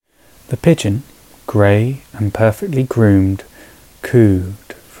The pigeon, grey and perfectly groomed,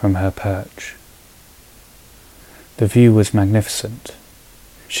 cooed from her perch. The view was magnificent.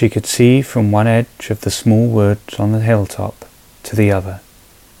 She could see from one edge of the small wood on the hilltop to the other.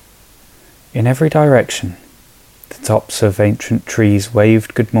 In every direction, the tops of ancient trees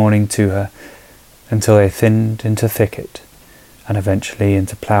waved good morning to her until they thinned into thicket and eventually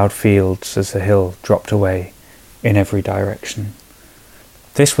into ploughed fields as the hill dropped away in every direction.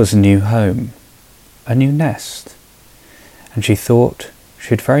 This was a new home, a new nest, and she thought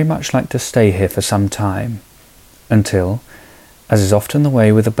she'd very much like to stay here for some time, until, as is often the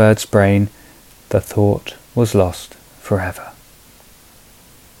way with a bird's brain, the thought was lost forever.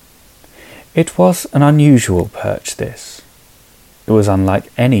 It was an unusual perch, this. It was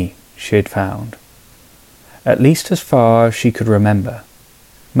unlike any she had found, at least as far as she could remember.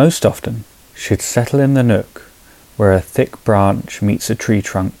 Most often she'd settle in the nook where a thick branch meets a tree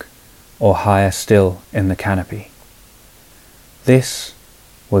trunk, or higher still in the canopy. This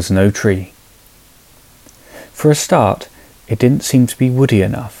was no tree. For a start, it didn't seem to be woody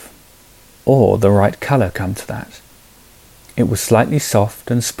enough, or the right colour come to that. It was slightly soft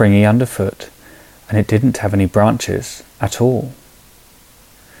and springy underfoot, and it didn't have any branches at all.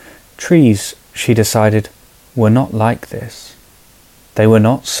 Trees, she decided, were not like this. They were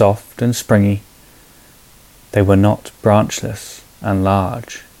not soft and springy. They were not branchless and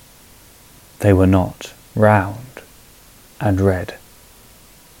large. They were not round and red.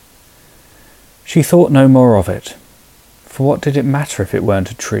 She thought no more of it, for what did it matter if it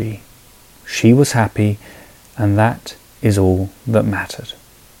weren't a tree? She was happy, and that is all that mattered.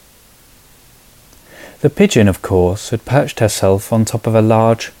 The pigeon, of course, had perched herself on top of a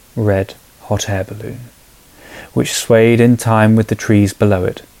large, red, hot air balloon, which swayed in time with the trees below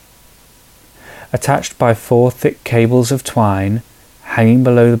it. Attached by 4 thick cables of twine, hanging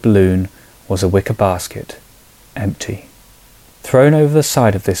below the balloon, was a wicker basket, empty. Thrown over the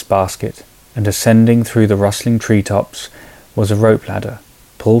side of this basket, and ascending through the rustling treetops, was a rope ladder,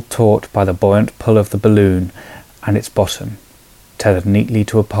 pulled taut by the buoyant pull of the balloon, and its bottom tethered neatly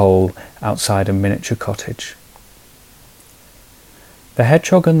to a pole outside a miniature cottage. The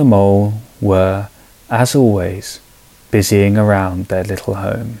hedgehog and the mole were, as always, busying around their little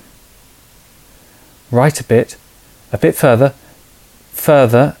home. "Right a bit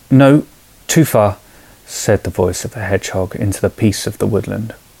further, no, too far," said the voice of the hedgehog into the peace of the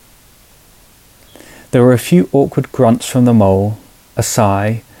woodland. There were a few awkward grunts from the mole, a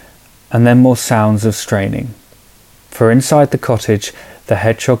sigh, and then more sounds of straining. For inside the cottage, the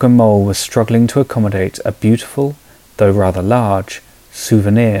hedgehog and mole were struggling to accommodate a beautiful, though rather large,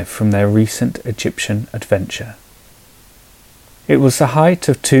 souvenir from their recent Egyptian adventure. It was the height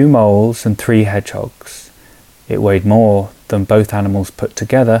of 2 moles and 3 hedgehogs. It weighed more than both animals put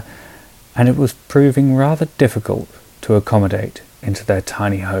together, and it was proving rather difficult to accommodate into their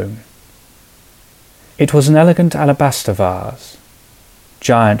tiny home. It was an elegant alabaster vase,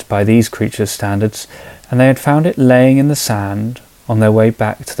 giant by these creatures' standards, and they had found it laying in the sand on their way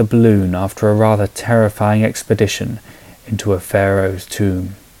back to the balloon after a rather terrifying expedition into a pharaoh's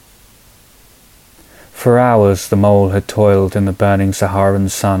tomb. For hours the mole had toiled in the burning Saharan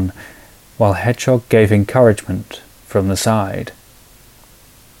sun, while Hedgehog gave encouragement from the side.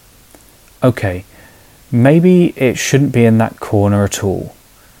 "Okay, maybe it shouldn't be in that corner at all.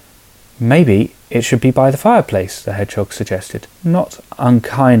 Maybe it should be by the fireplace," the hedgehog suggested, not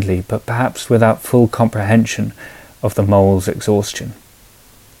unkindly, but perhaps without full comprehension of the mole's exhaustion.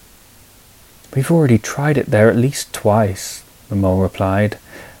 "We've already tried it there at least twice," the mole replied,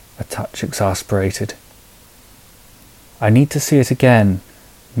 a touch exasperated. "I need to see it again,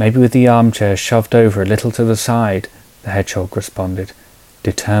 maybe with the armchair shoved over a little to the side," the hedgehog responded,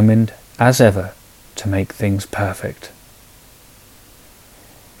 determined as ever to make things perfect.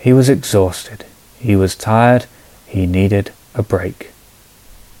 He was exhausted, he was tired, he needed a break.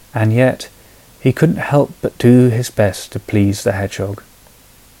 And yet he couldn't help but do his best to please the hedgehog.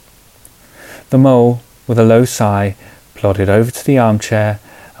 The mole, with a low sigh, plodded over to the armchair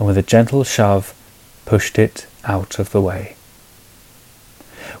and with a gentle shove pushed it out of the way.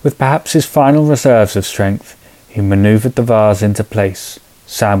 With perhaps his final reserves of strength, he manoeuvred the vase into place,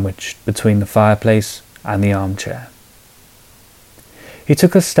 sandwiched between the fireplace and the armchair. He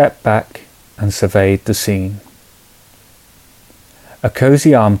took a step back and surveyed the scene. A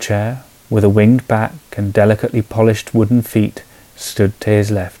cosy armchair, with a winged back and delicately polished wooden feet, stood to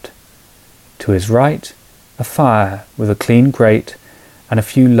his left. To his right, a fire with a clean grate and a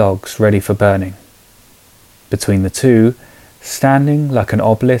few logs ready for burning. Between the two, standing like an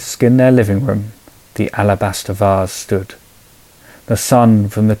obelisk in their living room, the alabaster vase stood, The sun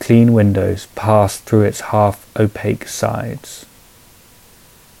from the clean windows passed through its half-opaque sides.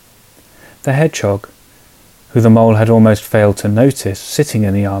 The hedgehog, who the mole had almost failed to notice sitting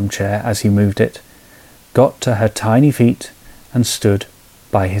in the armchair as he moved it, got to her tiny feet and stood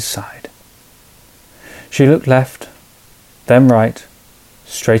by his side. She looked left, then right,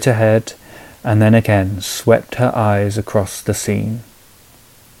 straight ahead, and then again swept her eyes across the scene.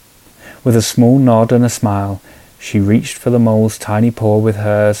 With a small nod and a smile, she reached for the mole's tiny paw with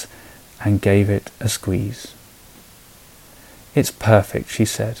hers and gave it a squeeze. "It's perfect," she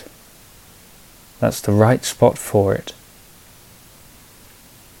said. "That's the right spot for it."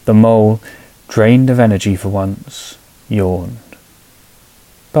 The mole, drained of energy for once, yawned.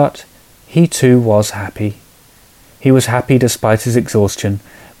 But he too was happy. He was happy despite his exhaustion,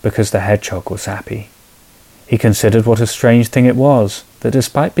 because the hedgehog was happy. He considered what a strange thing it was, that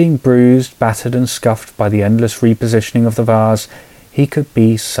despite being bruised, battered and scuffed by the endless repositioning of the vase, he could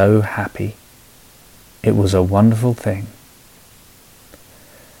be so happy. It was a wonderful thing.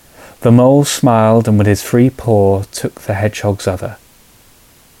 The mole smiled and with his free paw took the hedgehog's other.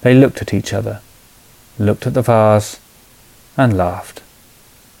 They looked at each other, looked at the vase, and laughed.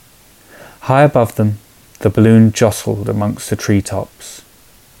 High above them, the balloon jostled amongst the treetops,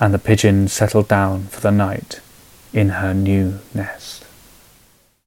 and the pigeon settled down for the night in her new nest.